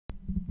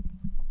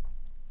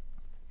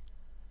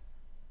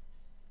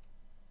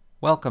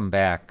Welcome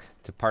back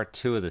to part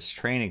 2 of this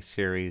training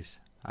series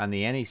on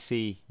the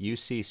NEC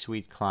UC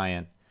Suite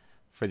client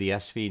for the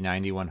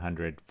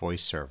SV9100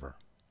 voice server.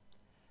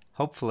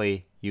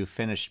 Hopefully you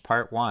finished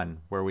part 1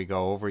 where we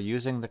go over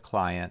using the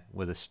client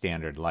with a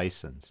standard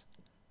license.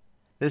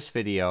 This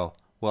video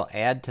will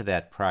add to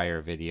that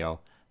prior video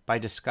by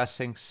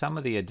discussing some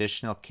of the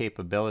additional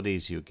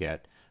capabilities you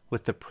get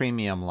with the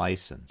premium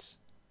license.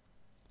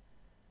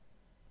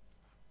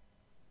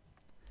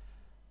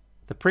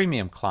 The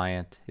premium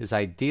client is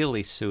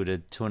ideally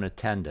suited to an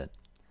attendant.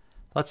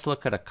 Let's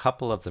look at a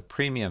couple of the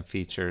premium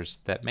features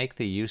that make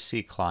the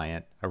UC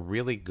client a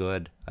really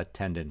good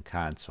attendant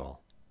console.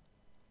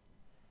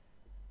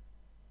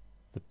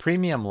 The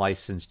premium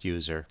licensed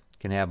user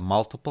can have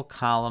multiple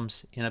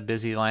columns in a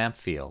busy lamp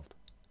field.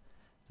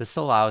 This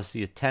allows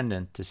the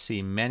attendant to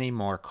see many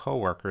more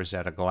coworkers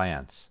at a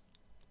glance.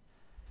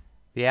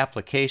 The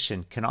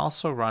application can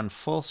also run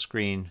full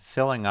screen,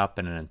 filling up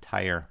an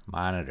entire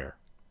monitor.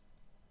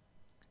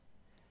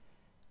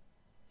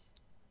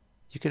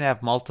 You can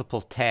have multiple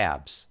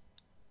tabs.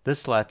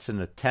 This lets an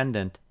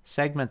attendant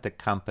segment the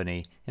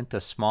company into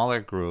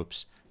smaller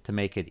groups to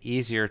make it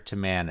easier to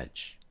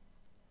manage.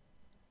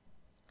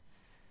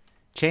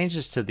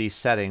 Changes to these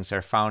settings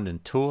are found in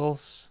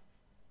Tools,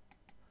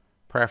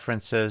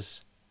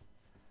 Preferences,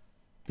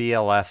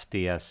 BLF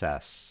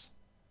DSS.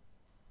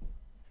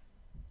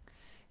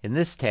 In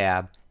this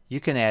tab, you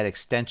can add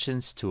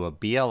extensions to a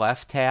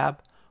BLF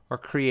tab or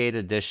create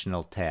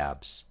additional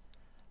tabs.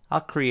 I'll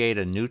create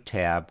a new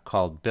tab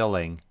called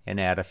Billing and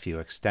add a few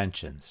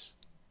extensions.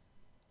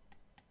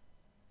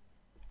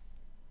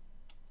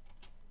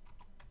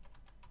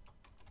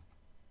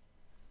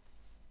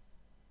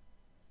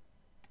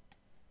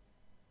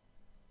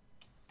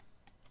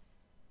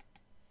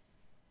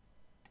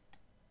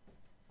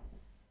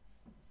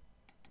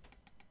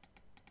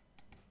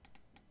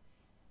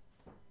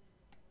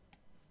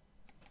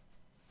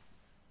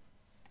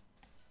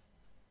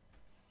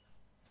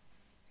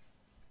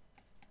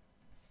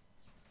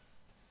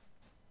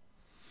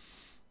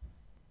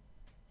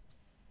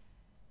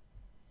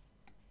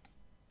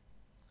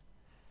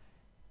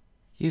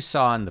 You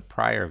saw in the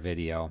prior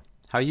video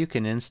how you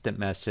can instant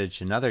message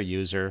another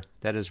user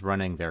that is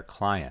running their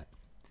client.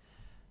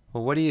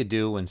 Well, what do you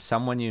do when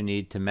someone you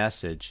need to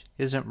message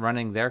isn't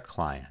running their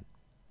client?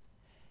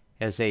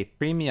 As a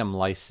premium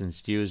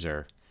licensed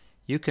user,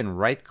 you can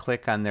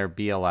right-click on their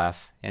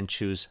BLF and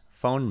choose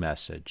Phone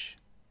Message.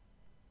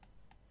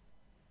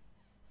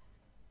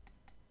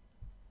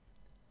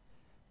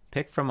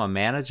 Pick from a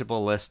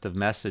manageable list of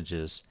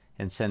messages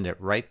and send it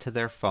right to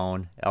their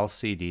phone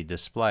LCD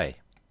display.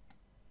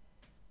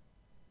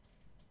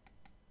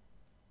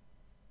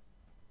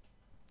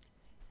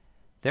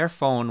 Their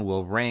phone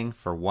will ring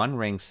for one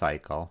ring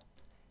cycle,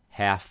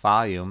 half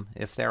volume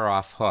if they're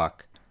off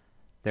hook,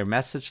 their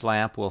message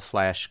lamp will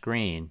flash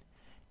green,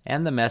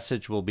 and the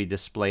message will be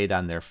displayed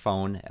on their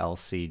phone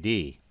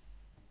LCD.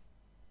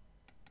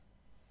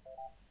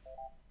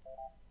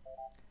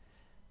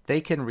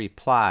 They can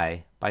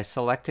reply by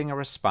selecting a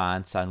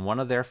response on one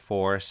of their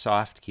 4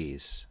 soft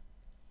keys.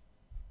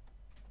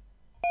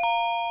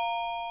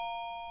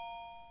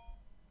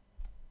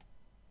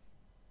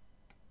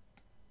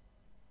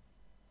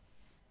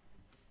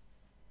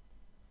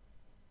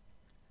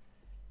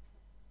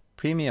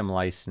 Premium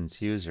license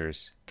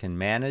users can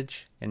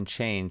manage and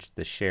change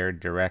the shared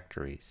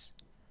directories.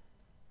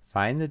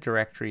 Find the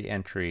directory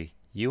entry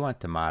you want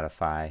to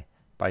modify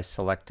by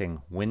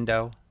selecting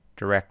Window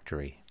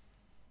Directory.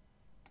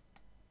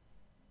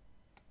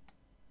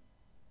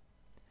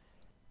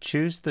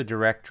 Choose the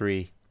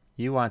directory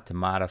you want to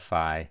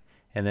modify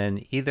and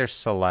then either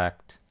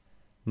select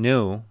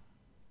New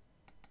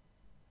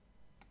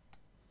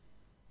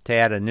to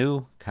add a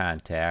new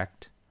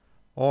contact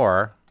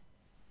or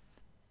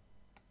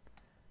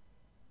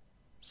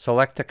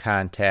select a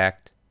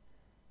contact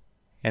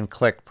and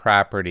click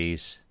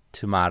Properties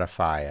to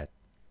modify it.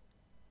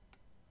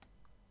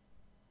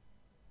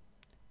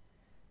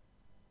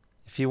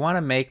 If you want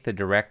to make the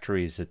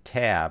directories a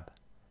tab,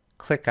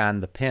 click on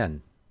the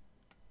pin.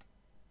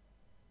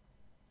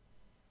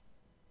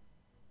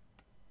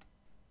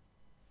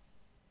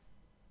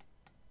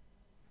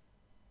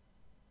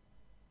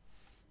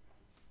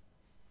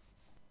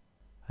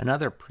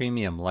 Another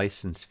premium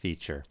license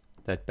feature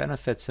that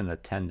benefits an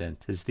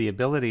attendant is the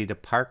ability to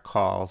park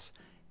calls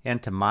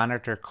and to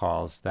monitor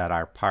calls that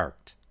are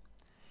parked.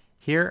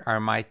 Here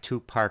are my 2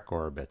 park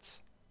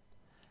orbits.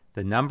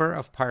 The number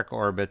of park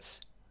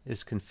orbits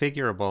is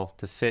configurable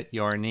to fit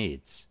your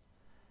needs.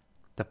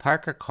 To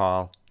park a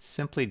call,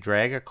 simply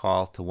drag a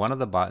call to one of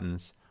the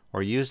buttons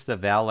or use the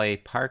valet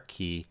park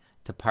key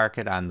to park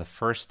it on the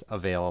first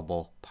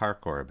available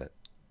park orbit.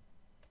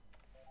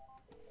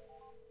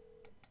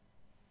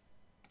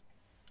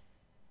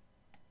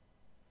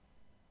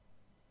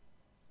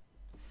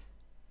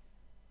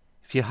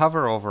 If you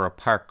hover over a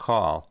park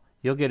call,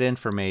 you'll get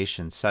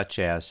information such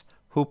as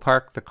who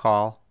parked the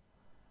call,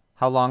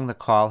 how long the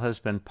call has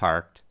been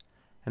parked,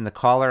 and the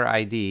caller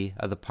ID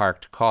of the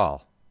parked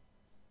call.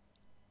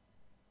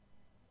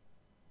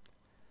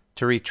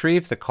 To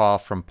retrieve the call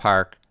from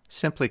Park,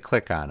 simply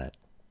click on it.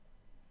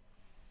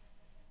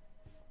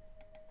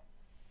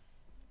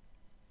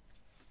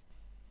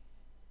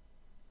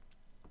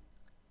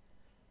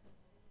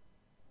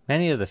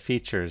 Many of the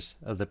features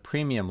of the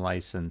premium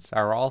license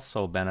are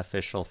also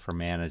beneficial for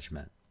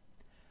management.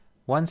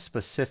 One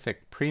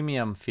specific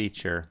premium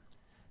feature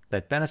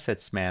that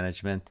benefits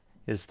management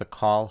is the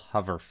call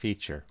hover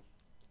feature.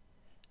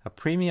 A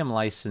premium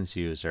license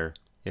user,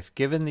 if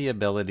given the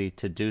ability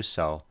to do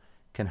so,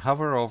 can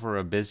hover over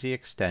a busy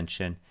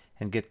extension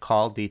and get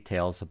call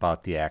details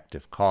about the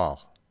active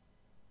call.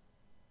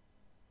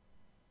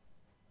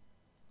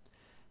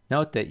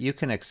 Note that you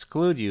can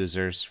exclude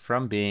users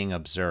from being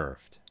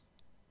observed.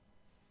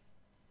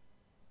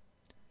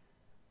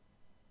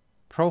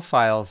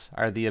 Profiles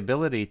are the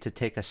ability to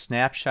take a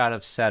snapshot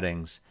of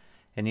settings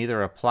and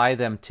either apply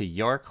them to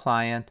your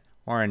client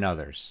or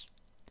another's.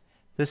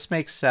 This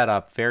makes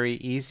setup very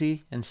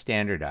easy and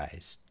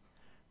standardized.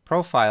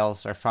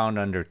 Profiles are found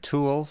under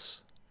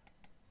Tools,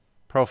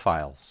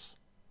 Profiles.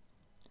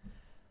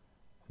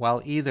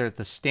 While either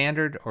the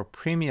standard or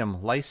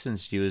premium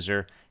licensed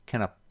user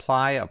can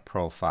apply a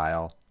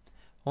profile,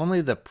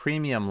 only the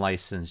premium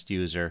licensed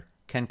user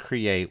can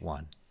create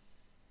one.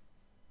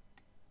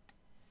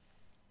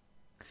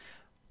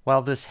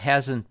 While this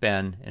hasn't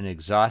been an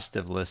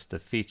exhaustive list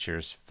of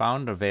features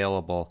found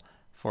available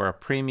for a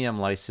premium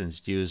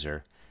licensed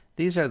user,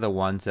 these are the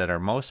ones that are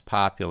most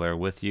popular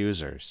with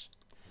users.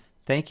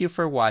 Thank you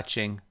for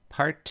watching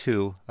Part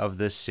 2 of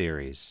this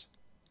series.